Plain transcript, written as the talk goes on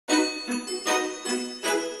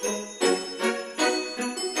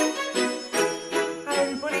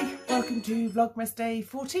to Vlogmas day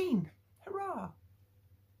 14. Hurrah!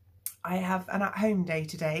 I have an at-home day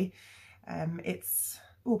today. It's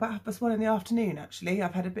about 1:30 in the afternoon actually.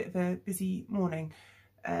 I've had a bit of a busy morning.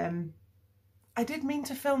 I did mean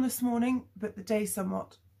to film this morning, but the day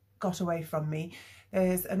somewhat got away from me.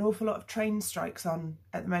 There's an awful lot of train strikes on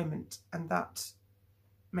at the moment, and that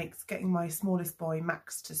makes getting my smallest boy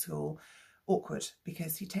Max to school awkward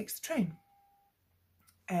because he takes the train.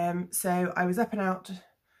 So I was up and out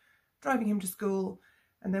driving him to school,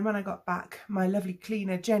 and then when I got back, my lovely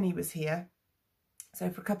cleaner Jenny was here. So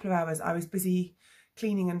for a couple of hours I was busy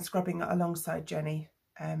cleaning and scrubbing alongside Jenny,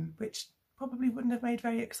 which probably wouldn't have made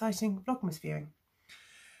very exciting Vlogmas viewing.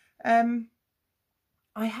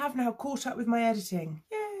 I have now caught up with my editing.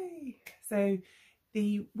 Yay! So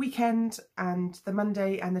the weekend and the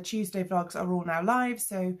Monday and the Tuesday vlogs are all now live,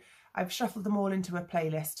 so I've shuffled them all into a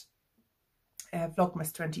playlist, a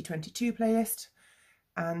Vlogmas 2022 playlist,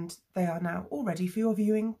 and they are now all ready for your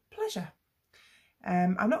viewing pleasure.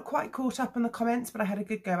 I'm not quite caught up on the comments, but I had a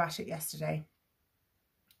good go at it yesterday.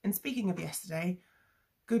 And speaking of yesterday,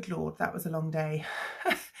 good Lord, that was a long day.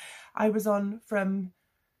 I was on from,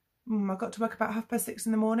 I got to work about 6:30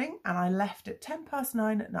 in the morning and I left at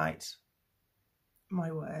 9:10 at night.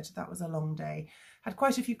 My word, that was a long day. Had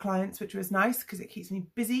quite a few clients, which was nice because it keeps me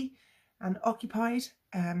busy and occupied.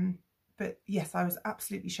 But yes, I was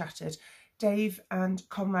absolutely shattered. Dave and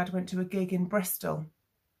Conrad went to a gig in Bristol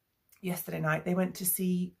yesterday night. They went to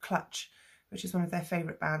see Clutch, which is one of their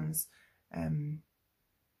favourite bands. And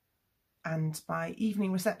my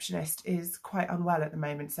evening receptionist is quite unwell at the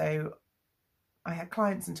moment, so I had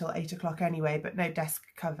clients until 8 o'clock anyway, but no desk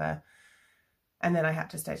cover, and then I had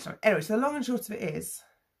to stay tonight. Anyway, so the long and short of it is,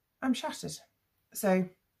 I'm shattered. So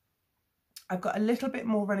I've got a little bit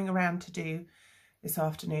more running around to do this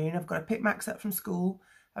afternoon. I've got to pick Max up from school.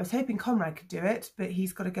 I was hoping Conrad could do it, but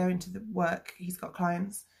he's got to go into the work. He's got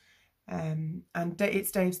clients, and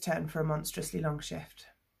it's Dave's turn for a monstrously long shift.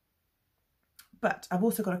 But I've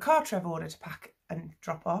also got a Cartref order to pack and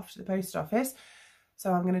drop off to the post office.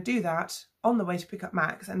 So I'm going to do that on the way to pick up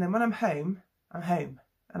Max. And then when I'm home and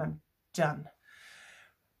I'm done.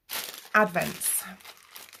 Advents.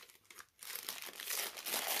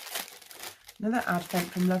 Another advent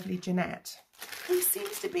from lovely Jeanette, who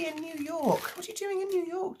seems to be in New York. What are you doing in New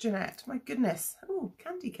York, Jeanette? My goodness. Oh,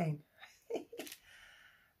 candy cane.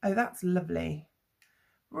 Oh, that's lovely.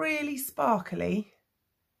 Really sparkly.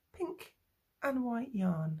 Pink and white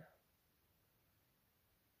yarn.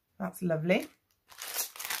 That's lovely.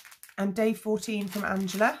 And day 14 from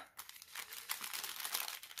Angela.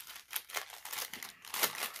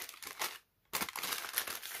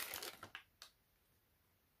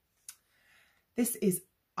 This is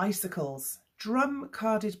Icicles, drum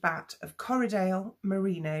carded bat of Corriedale,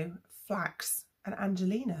 Merino, Flax and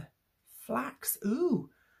Angelina. Flax, ooh.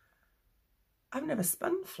 I've never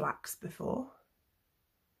spun flax before.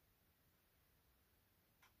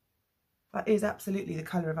 That is absolutely the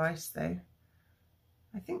colour of ice though.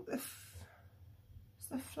 I think is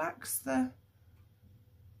the flax the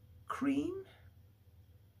cream?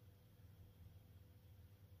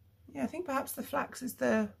 Yeah, I think perhaps the flax is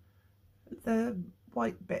the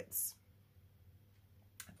white bits.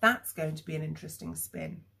 That's going to be an interesting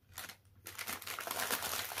spin.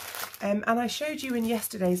 And I showed you in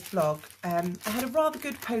yesterday's vlog, I had a rather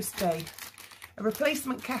good post day. A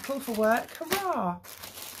replacement kettle for work, hurrah!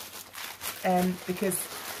 Because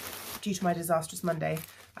due to my disastrous Monday,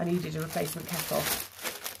 I needed a replacement kettle.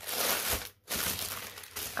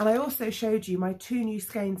 And I also showed you my 2 new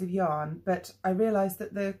skeins of yarn, but I realised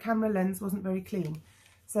that the camera lens wasn't very clean.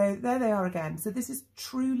 So there they are again. So this is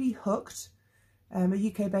Truly Hooked, a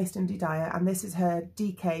UK-based indie dyer, and this is her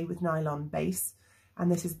DK with nylon base. And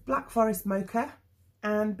this is Black Forest Mocha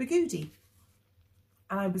and Bigoudi.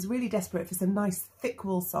 And I was really desperate for some nice thick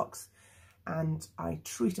wool socks, and I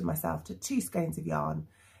treated myself to 2 skeins of yarn.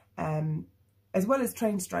 As well as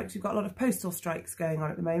train strikes, we've got a lot of postal strikes going on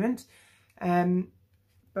at the moment.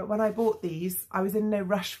 But when I bought these, I was in no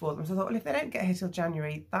rush for them. So I thought, well, if they don't get here till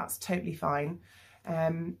January, that's totally fine.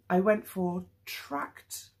 I went for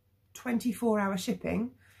tracked 24-hour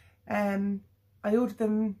shipping. I ordered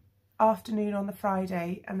them afternoon on the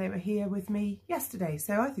Friday and they were here with me yesterday.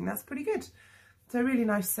 So I think that's pretty good. So a really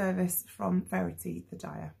nice service from Verity, the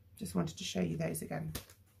dyer. Just wanted to show you those again.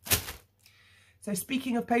 So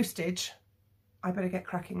speaking of postage, I better get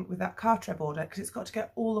cracking with that Cartref order because it's got to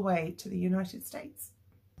get all the way to the United States.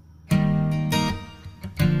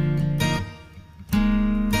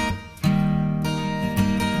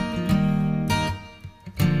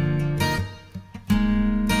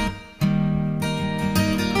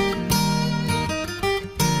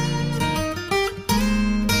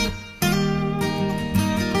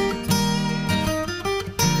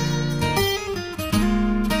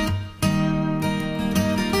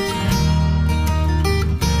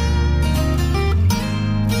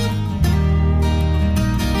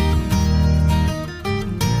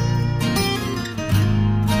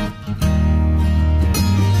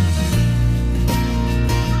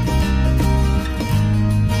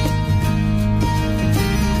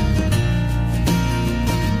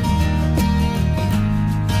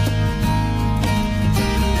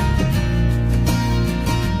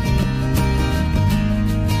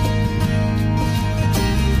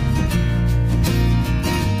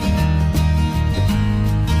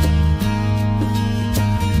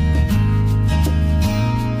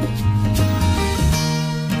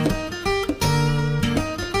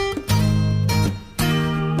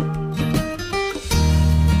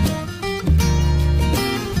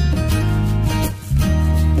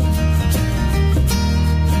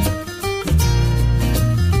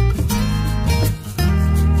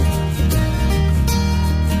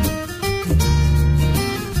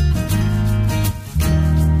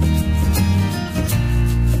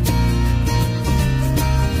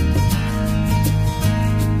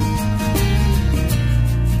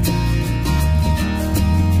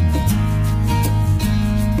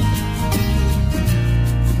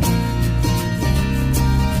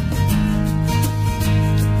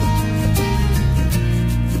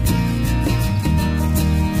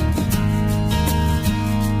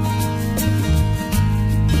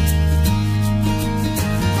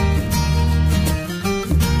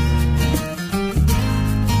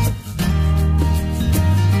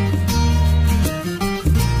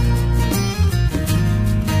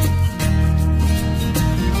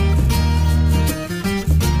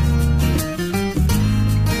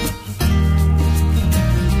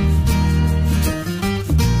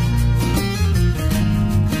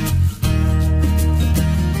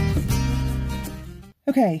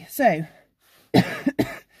 Okay, so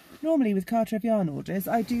normally with Cartref yarn orders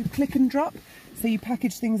I do click and drop, so you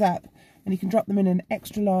package things up and you can drop them in an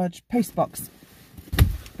extra large post box.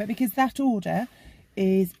 But because that order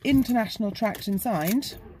is international tracked and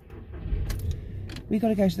signed, we've got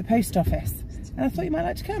to go to the post office, and I thought you might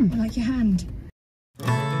like to come. I like your hand.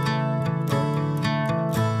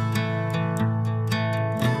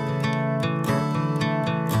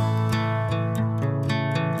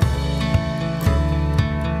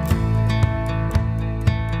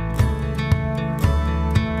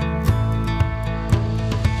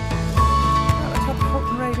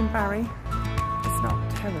 Barry. It's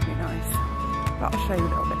not terribly nice, but I'll show you a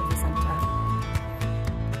little bit of the centre.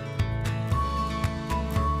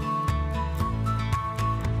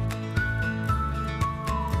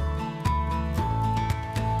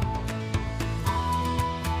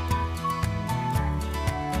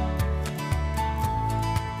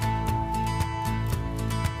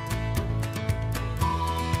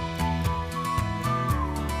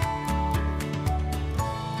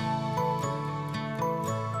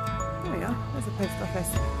 There's a post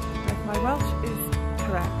office. If my Welsh is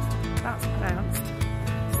correct, that's pronounced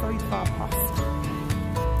Swyddfa Post.